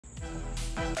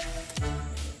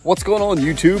What's going on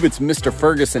YouTube? It's Mr.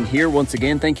 Ferguson here once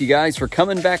again. Thank you guys for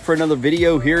coming back for another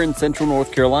video here in Central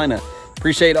North Carolina.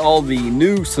 Appreciate all the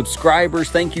new subscribers.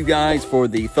 Thank you guys for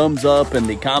the thumbs up and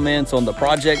the comments on the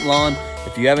project lawn.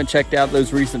 If you haven't checked out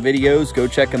those recent videos, go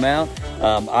check them out.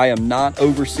 I am not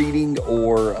overseeding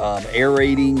or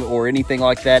aerating or anything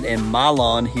like that in my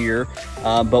lawn here,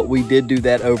 but we did do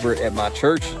that over at my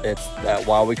church. It's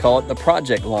why we call it the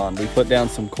project lawn. We put down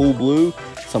some Cool Blue,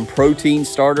 some protein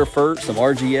starter fert, some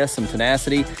RGS, some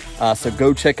tenacity. So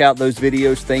go check out those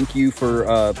videos. Thank you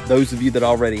for those of you that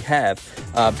already have.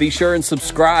 Be sure and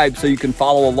subscribe so you can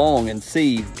follow along and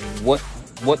see what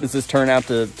does this turn out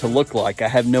to look like. I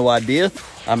have no idea.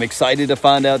 I'm excited to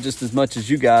find out just as much as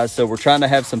you guys. So we're trying to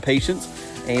have some patience,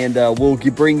 and we'll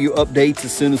bring you updates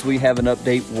as soon as we have an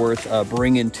update worth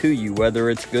bringing to you. Whether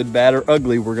it's good, bad, or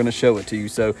ugly, we're going to show it to you.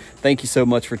 So thank you so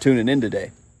much for tuning in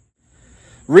today.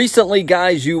 Recently,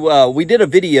 guys, we did a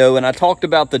video and I talked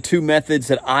about the two methods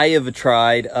that I have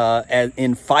tried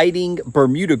in fighting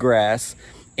Bermuda grass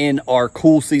in our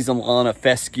cool season lawn of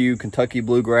fescue, Kentucky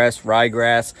bluegrass,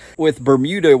 ryegrass. With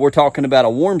Bermuda, we're talking about a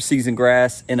warm season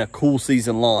grass in a cool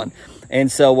season lawn.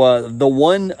 And so the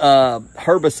one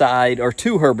herbicide or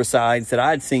two herbicides that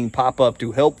I'd seen pop up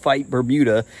to help fight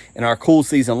Bermuda in our cool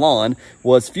season lawn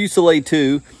was Fusilade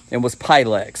 2 and was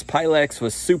Pylex. Pylex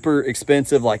was super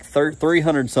expensive, like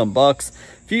 300 some bucks.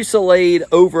 Fusilade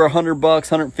over 100 bucks,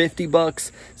 150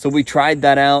 bucks. So we tried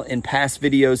that out in past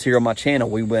videos here on my channel.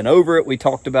 We went over it. We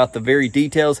talked about the very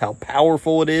details, how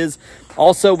powerful it is.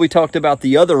 Also, we talked about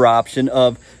the other option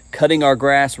of cutting our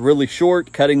grass really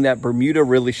short, cutting that Bermuda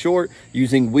really short,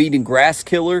 using weed and grass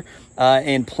killer,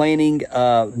 and planting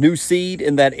new seed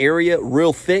in that area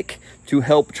real thick to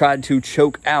help try to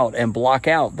choke out and block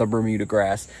out the Bermuda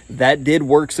grass. That did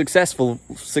work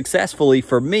successfully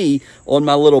for me on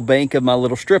my little bank of my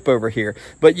little strip over here.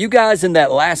 But you guys in that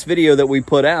last video that we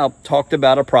put out talked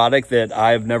about a product that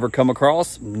I've never come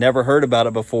across, never heard about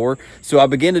it before. So I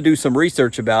began to do some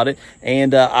research about it,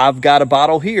 and I've got a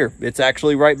bottle here. It's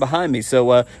actually right behind me.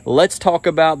 So let's talk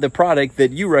about the product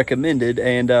that you recommended,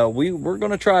 and we're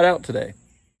going to try it out today.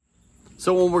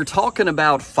 So when we're talking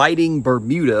about fighting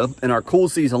Bermuda in our cool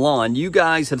season lawn, you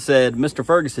guys have said, Mr.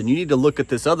 Ferguson, you need to look at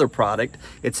this other product.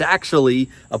 It's actually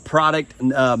a product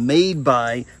made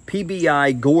by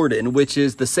PBI Gordon, which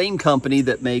is the same company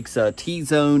that makes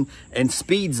T-Zone and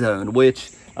Speed Zone, which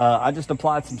I just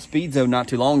applied some Speed Zone not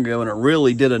too long ago, and it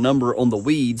really did a number on the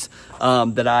weeds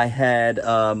that I had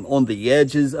on the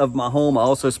edges of my home. I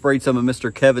also sprayed some of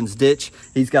Mr. Kevin's ditch.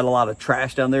 He's got a lot of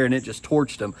trash down there, and it just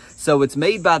torched him. So it's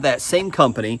made by that same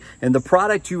company, and the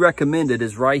product you recommended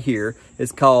is right here.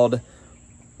 It's called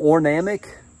Ornamic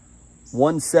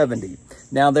 170.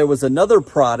 Now, there was another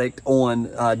product on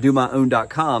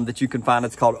DoMyOwn.com that you can find.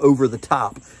 It's called Over the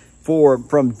Top.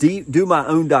 From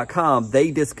DoMyOwn.com, they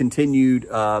discontinued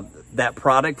that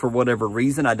product for whatever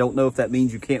reason. I don't know if that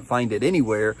means you can't find it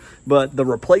anywhere, but the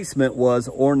replacement was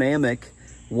Ornamic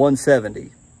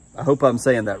 170. I hope I'm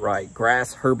saying that right.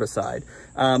 Grass herbicide.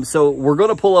 So we're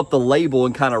going to pull up the label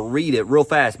and kind of read it real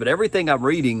fast, but everything I'm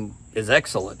reading is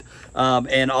excellent.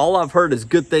 And all I've heard is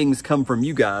good things come from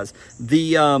you guys.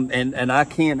 The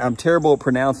I'm terrible at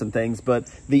pronouncing things,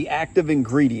 but the active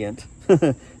ingredient,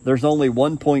 there's only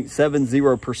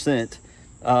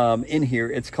 1.70% in here.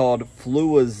 It's called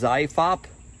fluazifop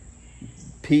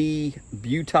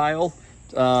p-butyl.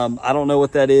 I don't know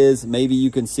what that is. Maybe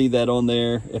you can see that on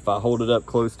there. If I hold it up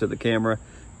close to the camera,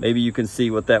 maybe you can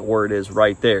see what that word is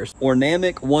right there.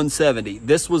 Ornamic 170.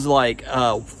 This was like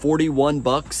 41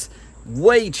 bucks,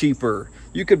 way cheaper.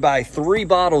 You could buy 3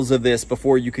 bottles of this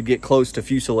before you could get close to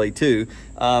Fusilade 2.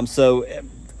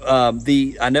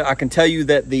 I can tell you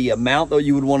that the amount that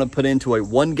you would want to put into a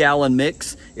 1 gallon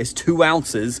mix is 2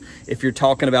 ounces. If you're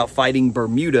talking about fighting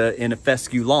Bermuda in a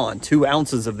fescue lawn, 2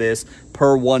 ounces of this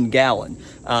per 1 gallon.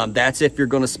 That's if you're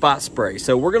going to spot spray.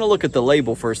 So we're going to look at the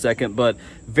label for a second, but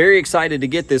very excited to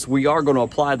get this. We are going to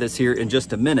apply this here in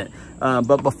just a minute.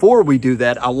 But before we do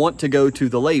that, I want to go to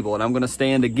the label, and I'm going to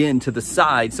stand again to the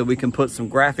side so we can put some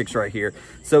graphics right here.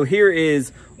 So here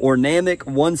is Ornamic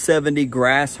 170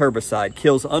 grass herbicide,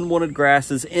 kills unwanted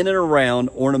grasses in and around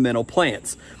ornamental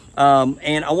plants.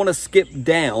 And I want to skip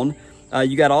down.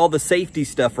 You got all the safety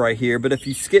stuff right here, but if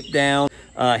you skip down,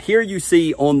 here you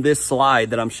see on this slide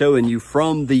that I'm showing you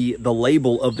from the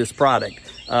label of this product,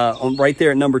 right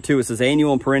there at number 2, it says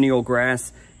annual and perennial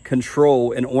grass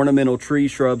control in ornamental tree,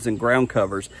 shrubs, and ground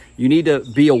covers. You need to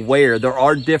be aware there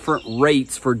are different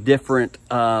rates for different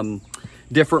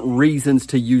reasons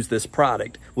to use this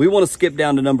product. We want to skip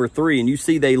down to number 3, and you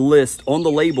see they list on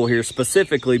the label here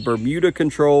specifically Bermuda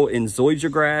control in zoysia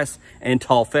grass and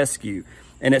tall fescue.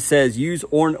 And it says use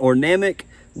ornamic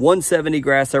 170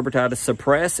 grass herbicide to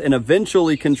suppress and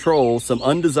eventually control some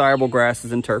undesirable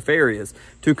grasses in turf areas.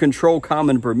 To control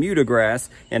common Bermuda grass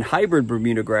and hybrid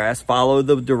Bermuda grass, follow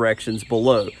the directions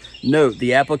below. Note,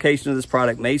 the application of this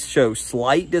product may show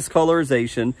slight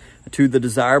discolorization to the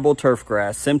desirable turf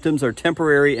grass. Symptoms are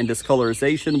temporary and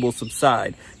discolorization will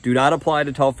subside. Do not apply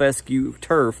to tall fescue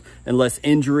turf unless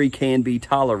injury can be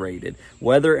tolerated.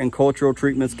 Weather and cultural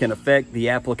treatments can affect the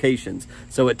applications.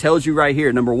 So it tells you right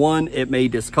here, number 1, it may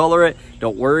discolor it.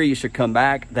 Don't worry, you should come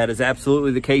back. That is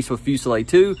absolutely the case with Fusilier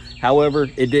 2. However,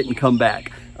 it didn't come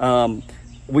back.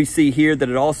 We see here that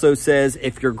it also says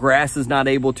if your grass is not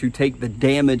able to take the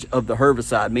damage of the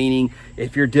herbicide, meaning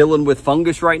if you're dealing with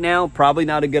fungus right now, probably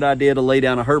not a good idea to lay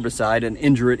down a herbicide and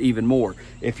injure it even more.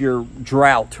 If you're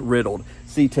drought riddled.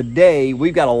 See, today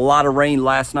we've got a lot of rain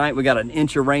last night. We got an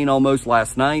inch of rain almost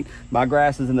last night. My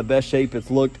grass is in the best shape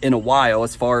it's looked in a while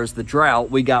as far as the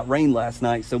drought. We got rain last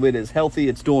night, so it is healthy.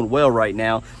 It's doing well right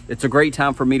now. It's a great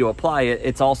time for me to apply it.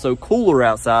 It's also cooler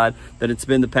outside than it's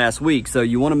been the past week, so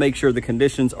you want to make sure the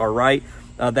conditions are right.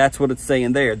 That's what it's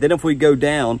saying there. Then if we go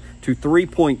down to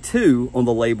 3.2 on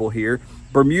the label here,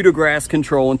 Bermuda grass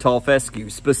control and tall fescue,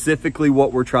 specifically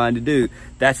what we're trying to do.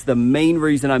 That's the main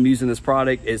reason I'm using this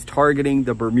product, is targeting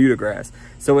the Bermuda grass.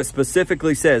 So it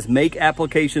specifically says make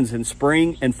applications in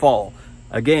spring and fall.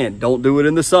 Again, don't do it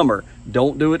in the summer.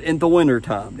 Don't do it in the winter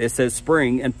time. It says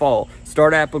spring and fall.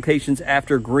 Start applications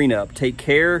after green up. Take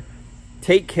care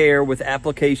with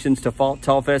applications to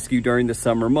tall fescue during the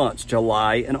summer months,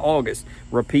 July and August.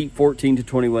 Repeat 14 to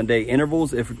 21 day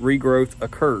intervals if regrowth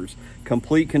occurs.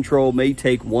 Complete control may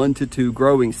take 1 to 2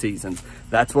 growing seasons.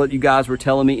 That's what you guys were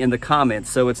telling me in the comments.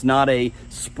 So it's not a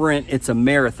sprint, it's a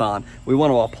marathon. We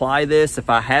want to apply this. If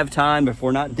I have time, if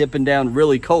we're not dipping down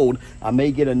really cold, I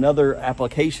may get another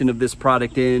application of this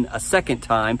product in a second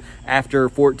time after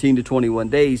 14 to 21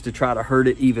 days to try to hurt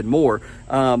it even more.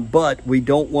 But we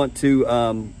don't want to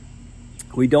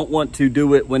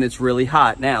do it when it's really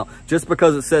hot. Now, just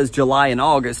because it says July and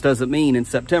August doesn't mean in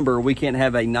September we can't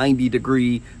have a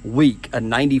 90-degree week, a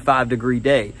 95-degree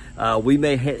day. We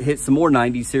may hit some more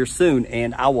 90s here soon,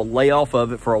 and I will lay off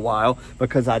of it for a while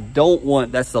because I don't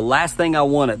want, that's the last thing I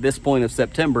want at this point of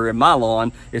September in my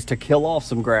lawn, is to kill off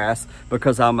some grass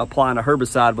because I'm applying a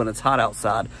herbicide when it's hot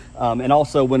outside. And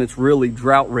also when it's really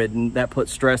drought-ridden, that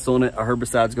puts stress on it. A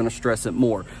herbicide is going to stress it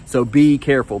more. So be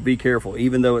careful,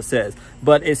 even though it says.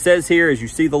 But it says here, as you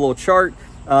see the little chart,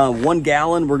 1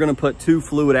 gallon, we're going to put 2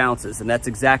 fluid ounces, and that's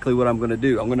exactly what I'm going to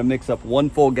do. I'm going to mix up 1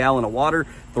 full gallon of water,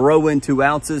 throw in 2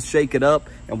 ounces, shake it up,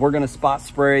 and we're going to spot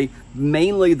spray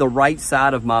mainly the right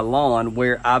side of my lawn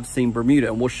where I've seen Bermuda,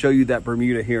 and we'll show you that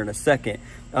Bermuda here in a second.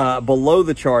 Below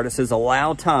the chart, it says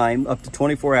allow time up to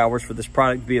 24 hours for this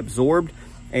product to be absorbed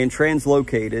and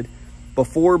translocated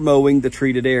before mowing the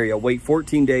treated area. Wait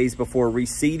 14 days before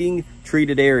reseeding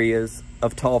treated areas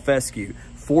of tall fescue.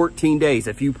 14 days.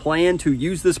 If you plan to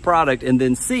use this product and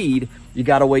then seed, you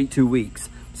got to wait 2 weeks.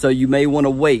 So you may want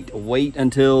to wait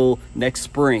until next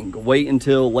spring, wait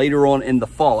until later on in the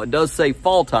fall. It does say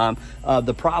fall time.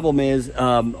 The problem is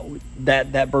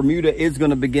that Bermuda is going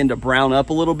to begin to brown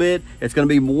up a little bit. It's going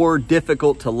to be more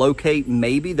difficult to locate.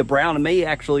 Maybe the brown may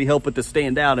actually help it to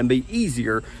stand out and be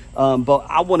easier. But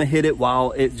I want to hit it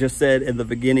while it just said in the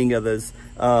beginning of this,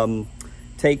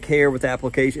 take care with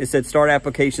application. It said start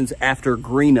applications after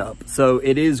green up. So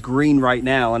it is green right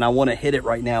now, and I want to hit it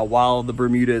right now while the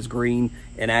Bermuda is green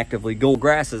and actively going.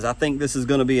 Grasses, I think this is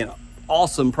going to be an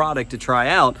awesome product to try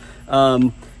out,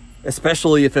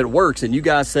 especially if it works. And you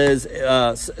guys say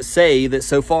that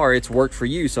so far it's worked for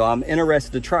you, so I'm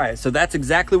interested to try it. So that's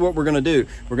exactly what we're going to do.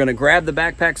 We're going to grab the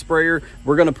backpack sprayer.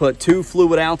 We're going to put 2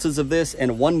 fluid ounces of this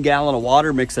in 1 gallon of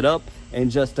water, mix it up, and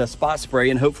just spot spray,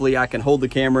 and hopefully I can hold the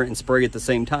camera and spray at the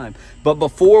same time. But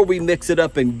before we mix it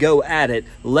up and go at it,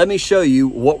 let me show you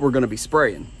what we're going to be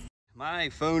spraying. My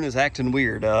phone is acting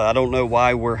weird. I don't know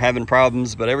why we're having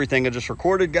problems, but everything I just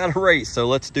recorded got erased. So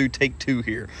let's do take 2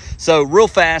 here. So real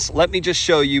fast, let me just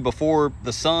show you before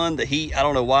the sun, the heat. I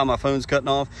don't know why my phone's cutting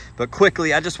off, but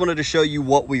quickly, I just wanted to show you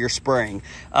what we are spraying.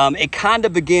 It kind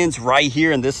of begins right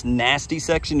here in this nasty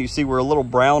section. You see we're a little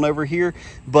brown over here,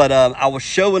 but I was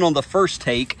showing on the first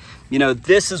take, you know,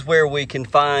 this is where we can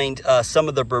find some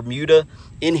of the Bermuda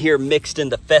in here mixed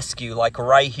into fescue, like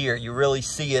right here. You really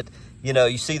see it. You know,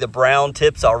 you see the brown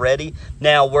tips already.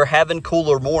 Now, we're having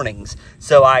cooler mornings,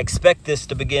 so I expect this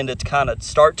to begin to kind of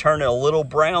start turning a little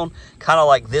brown, kind of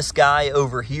like this guy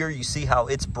over here. You see how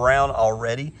it's brown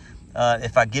already?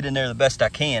 if I get in there the best I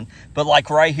can. But like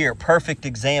right here, perfect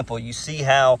example. You see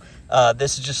how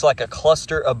this is just like a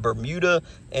cluster of Bermuda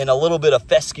and a little bit of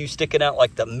fescue sticking out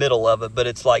like the middle of it, but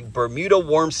it's like Bermuda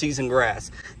warm season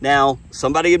grass. Now,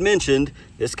 somebody had mentioned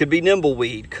this could be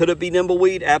nimbleweed. Could it be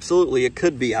nimbleweed? Absolutely, it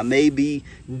could be. I may be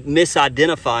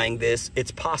misidentifying this.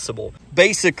 It's possible.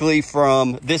 Basically,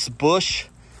 from this bush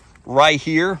right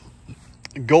here,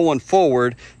 going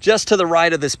forward, just to the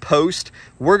right of this post,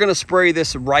 we're going to spray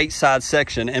this right side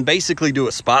section and basically do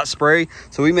a spot spray.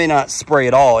 So we may not spray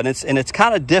at all, and it's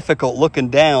kind of difficult looking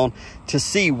down to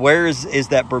see where is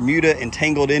that Bermuda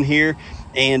entangled in here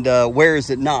and where is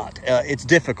it not. It's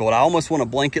difficult. I almost want a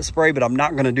blanket spray, but I'm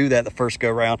not going to do that the first go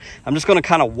round. I'm just going to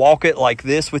kind of walk it like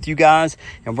this with you guys,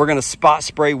 and we're going to spot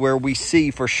spray where we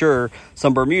see for sure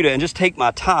some Bermuda and just take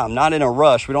my time, not in a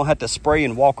rush. We don't have to spray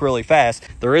and walk really fast.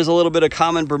 There is a little bit of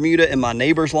common Bermuda in my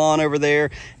neighbor's lawn over there,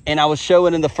 and I was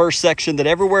showing in the first section that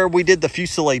everywhere we did the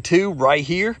Fusilier 2 right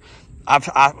here,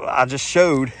 I just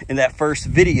showed in that first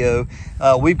video,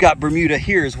 we've got Bermuda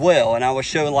here as well. And I was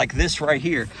showing like this right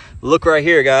here. Look right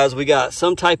here, guys. We got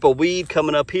some type of weed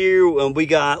coming up here, and we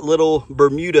got little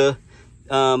Bermuda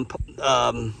popping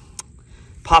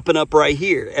up right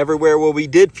here. Everywhere where we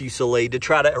did Fusilier to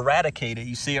try to eradicate it.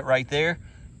 You see it right there?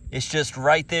 It's just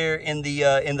right there in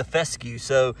the fescue.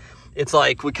 So it's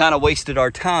like we kind of wasted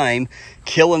our time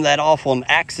killing that off on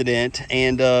accident,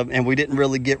 and we didn't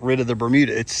really get rid of the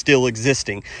Bermuda. It's still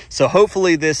existing. So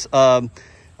hopefully this,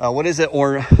 what is it,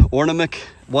 Ornamic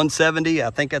 170, I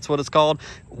think that's what it's called,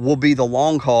 will be the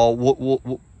long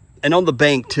haul. And on the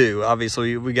bank too,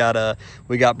 obviously we got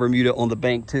Bermuda on the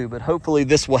bank too, but hopefully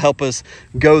this will help us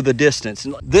go the distance.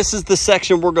 This is the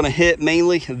section we're going to hit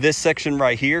mainly, this section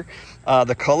right here.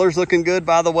 The color's looking good,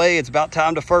 by the way. It's about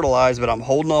time to fertilize, but I'm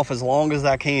holding off as long as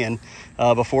I can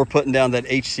before putting down that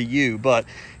HCU. But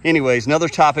anyways, another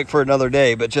topic for another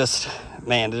day. But just,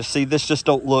 man, just see, this just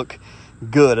don't look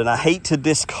good. And I hate to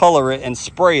discolor it and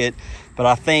spray it, but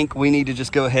I think we need to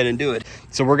just go ahead and do it.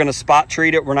 So we're going to spot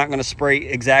treat it. We're not going to spray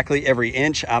exactly every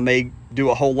inch. I may do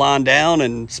a whole line down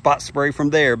and spot spray from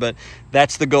there, but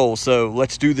that's the goal. So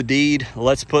let's do the deed.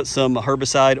 Let's put some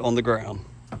herbicide on the ground.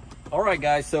 All right,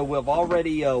 guys, so we've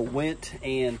already went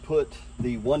and put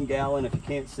the 1 gallon, if you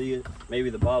can't see it, maybe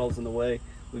the bottle's in the way.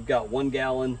 We've got 1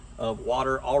 gallon of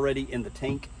water already in the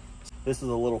tank. This is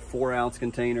a little 4-ounce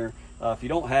container. If you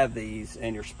don't have these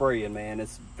and you're spraying, man,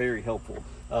 it's very helpful.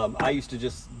 I used to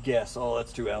just guess, oh,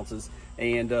 that's 2 ounces,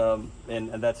 and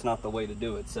that's not the way to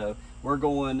do it. So we're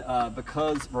going,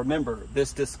 because remember,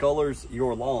 this discolors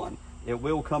your lawn. It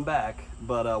will come back,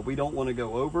 but we don't want to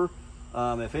go over.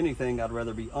 If anything, I'd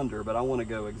rather be under, but I want to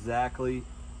go exactly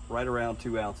right around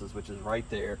 2 ounces, which is right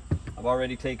there. I've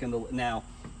already taken the, now,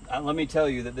 let me tell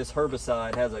you that this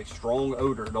herbicide has a strong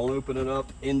odor. Don't open it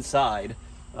up inside.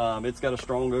 It's got a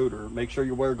strong odor. Make sure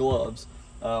you wear gloves,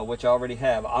 which I already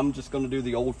have. I'm just going to do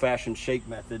the old-fashioned shake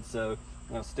method. So I'm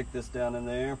going to stick this down in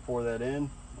there, pour that in.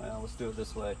 Well, let's do it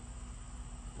this way.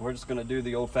 We're just going to do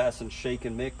the old-fashioned shake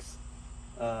and mix.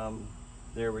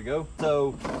 There we go.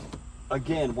 So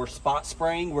again, we're spot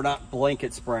spraying, we're not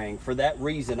blanket spraying. For that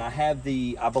reason, I have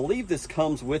I believe this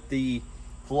comes with the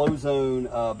Flow Zone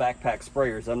backpack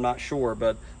sprayers. I'm not sure,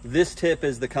 but this tip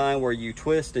is the kind where you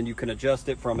twist and you can adjust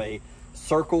it from a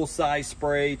circle size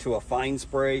spray to a fine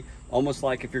spray, almost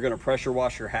like if you're going to pressure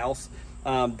wash your house.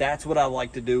 That's what I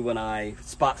like to do when I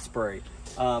spot spray,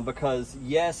 because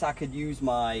yes, I could use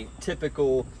my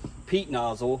typical peat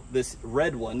nozzle, this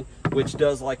red one, which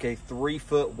does like a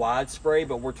 3-foot wide spray,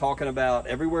 but we're talking about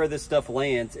everywhere this stuff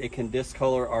lands, it can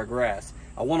discolor our grass.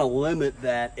 I want to limit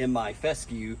that in my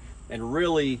fescue and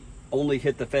really only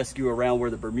hit the fescue around where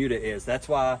the Bermuda is. That's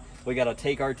why we got to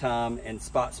take our time and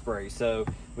spot spray. So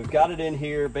we've got it in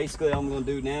here. Basically, all I'm going to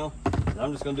do now is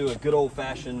I'm just going to do a good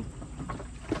old-fashioned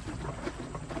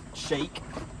shake.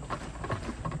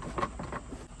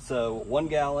 So 1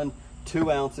 gallon,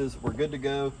 2 ounces, we're good to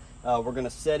go. We're going to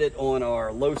set it on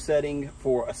our low setting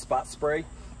for a spot spray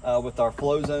with our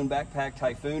Flow Zone Backpack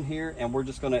Typhoon here, and we're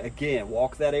just going to, again,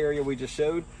 walk that area we just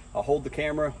showed. I'll hold the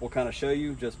camera, we'll kind of show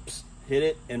you, just hit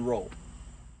it and roll.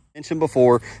 Mentioned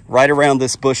before, right around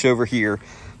this bush over here,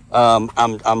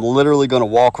 I'm literally going to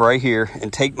walk right here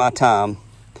and take my time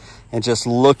and just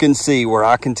look and see where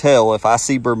I can tell if I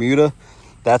see Bermuda,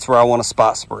 that's where I want to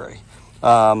spot spray.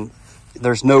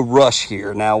 There's no rush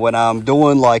here. Now, when I'm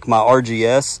doing like my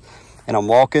RGS and I'm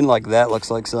walking like that,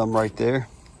 looks like some right there.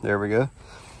 There we go.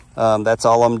 That's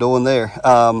all I'm doing there.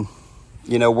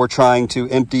 You know, we're trying to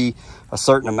empty a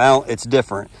certain amount. It's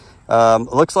different.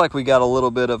 It looks like we got a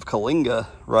little bit of Kalinga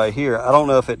right here. I don't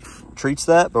know if it treats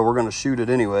that, but we're going to shoot it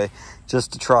anyway,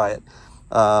 just to try it.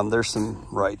 There's some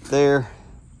right there.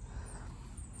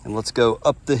 And let's go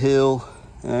up the hill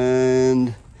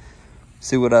and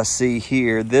see what I see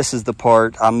here. This is the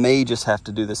part, I may just have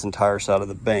to do this entire side of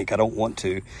the bank. I don't want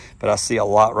to, but I see a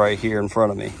lot right here in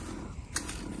front of me.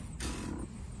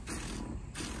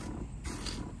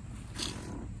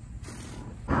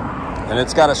 And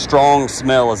it's got a strong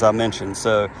smell, as I mentioned.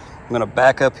 So I'm gonna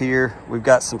back up here. We've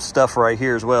got some stuff right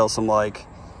here as well. Some like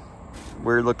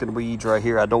weird looking weeds right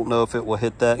here. I don't know if it will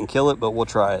hit that and kill it, but we'll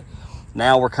try it.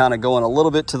 Now we're kind of going a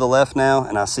little bit to the left now,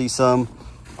 and I see some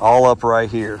all up right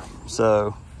here.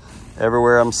 So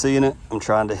everywhere I'm seeing it, I'm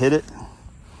trying to hit it.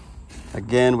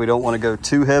 Again, we don't want to go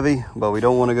too heavy, but we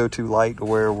don't want to go too light to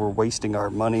where we're wasting our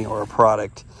money or our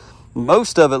product.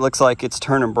 Most of it looks like it's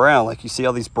turning brown. Like you see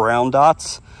all these brown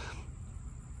dots.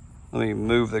 Let me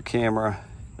move the camera.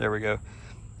 There we go.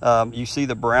 You see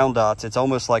the brown dots. It's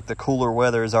almost like the cooler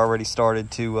weather has already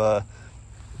started to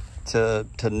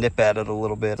nip at it a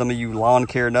little bit. Some of you lawn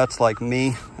care nuts like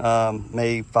me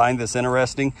may find this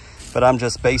interesting, but I'm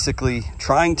just basically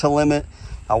trying to limit.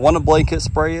 I want to blanket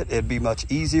spray it. It'd be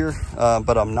much easier,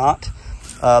 but I'm not.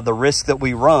 The risk that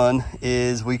we run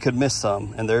is we could miss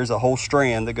some, and there's a whole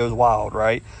strand that goes wild,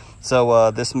 right? So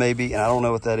this may be, and I don't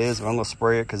know what that is, but I'm going to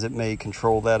spray it because it may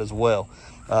control that as well.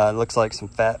 It looks like some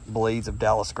fat blades of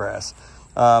Dallas grass.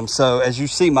 So as you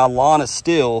see, my lawn is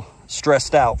still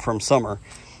stressed out from summer.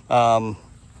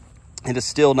 It is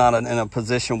still not in a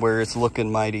position where it's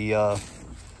looking mighty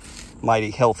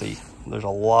healthy. There's a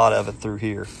lot of it through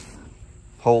here,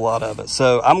 whole lot of it.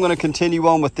 So I'm going to continue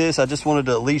on with this. I just wanted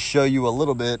to at least show you a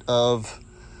little bit of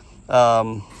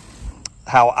how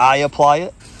I apply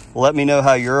it. Let me know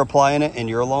how you're applying it in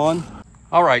your lawn.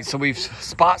 All right, so we've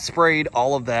spot sprayed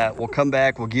all of that. We'll come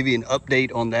back, we'll give you an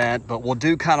update on that, but we'll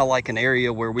do kind of like an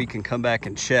area where we can come back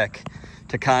and check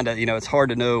to kind of, you know, it's hard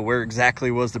to know where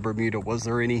exactly was the Bermuda. Was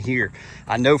there any here?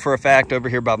 I know for a fact over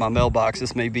here by my mailbox,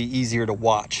 this may be easier to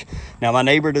watch. Now, my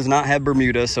neighbor does not have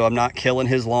Bermuda, so I'm not killing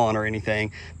his lawn or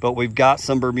anything, but we've got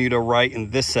some Bermuda right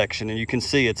in this section, and you can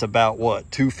see it's about, what,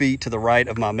 2 feet to the right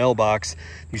of my mailbox.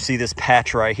 You see this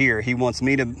patch right here. He wants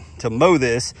me to mow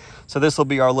this, so this will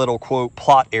be our little, quote,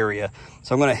 plot area.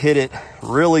 So I'm gonna hit it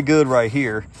really good right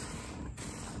here.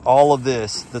 All of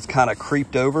this that's kind of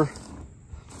creeped over.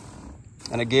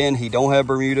 And again, he don't have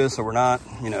Bermuda, so we're not,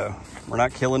 you know, we're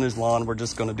not killing his lawn. We're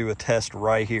just gonna do a test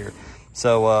right here.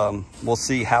 So we'll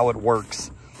see how it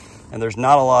works. And there's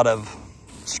not a lot of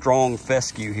strong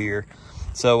fescue here.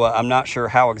 So I'm not sure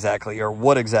how exactly or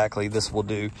what exactly this will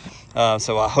do.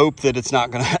 So I hope that it's not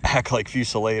gonna act like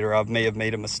Fusillade, or I may have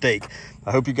made a mistake.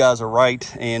 I hope you guys are right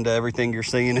and everything you're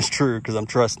saying is true, because I'm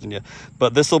trusting you.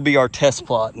 But this will be our test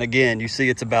plot. And again, you see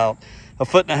it's about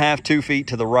 1.5 feet, 2 feet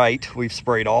to the right. We've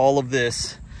sprayed all of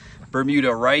this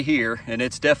Bermuda right here, and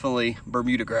it's definitely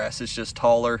Bermuda grass. It's just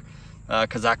taller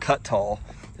because I cut tall.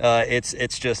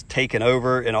 It's just taken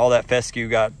over, and all that fescue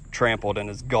got trampled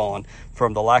and is gone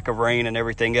from the lack of rain and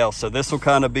everything else. So this will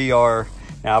kind of be our,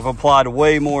 now I've applied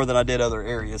way more than I did other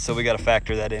areas, so we got to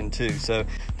factor that in too. So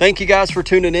thank you guys for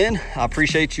tuning in. I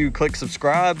appreciate you. Click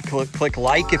subscribe, click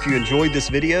like if you enjoyed this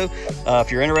video.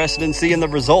 If you're interested in seeing the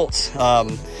results,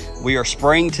 we are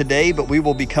spraying today, but we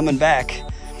will be coming back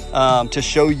to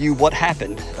show you what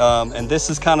happened. And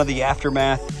this is kind of the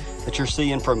aftermath that you're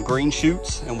seeing from green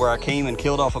shoots and where I came and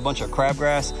killed off a bunch of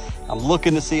crabgrass. I'm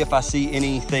looking to see if I see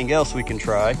anything else we can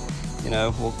try. You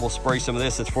know, we'll spray some of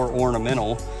this. It's for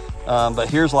ornamental. But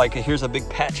here's a big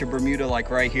patch of Bermuda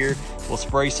like right here. We'll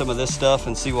spray some of this stuff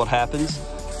and see what happens.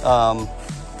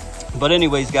 But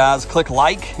anyways, guys, click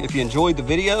like if you enjoyed the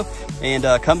video, and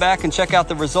come back and check out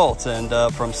the results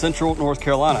and from Central North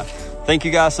Carolina. Thank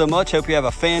you guys so much. Hope you have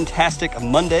a fantastic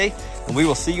Monday, and we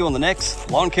will see you on the next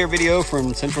lawn care video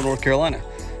from Central North Carolina.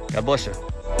 God bless you.